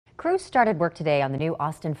Crews started work today on the new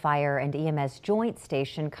Austin Fire and EMS joint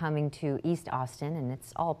station coming to East Austin, and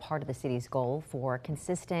it's all part of the city's goal for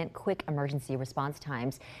consistent, quick emergency response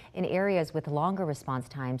times in areas with longer response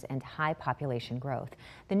times and high population growth.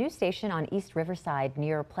 The new station on East Riverside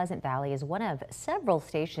near Pleasant Valley is one of several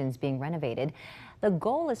stations being renovated. The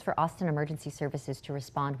goal is for Austin Emergency Services to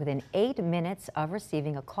respond within 8 minutes of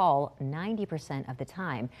receiving a call 90% of the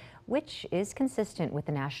time, which is consistent with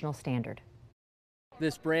the national standard.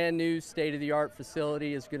 This brand new state-of-the-art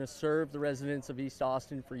facility is going to serve the residents of East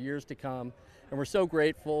Austin for years to come, and we're so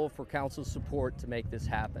grateful for council's support to make this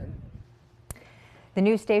happen. The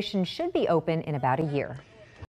new station should be open in about a year.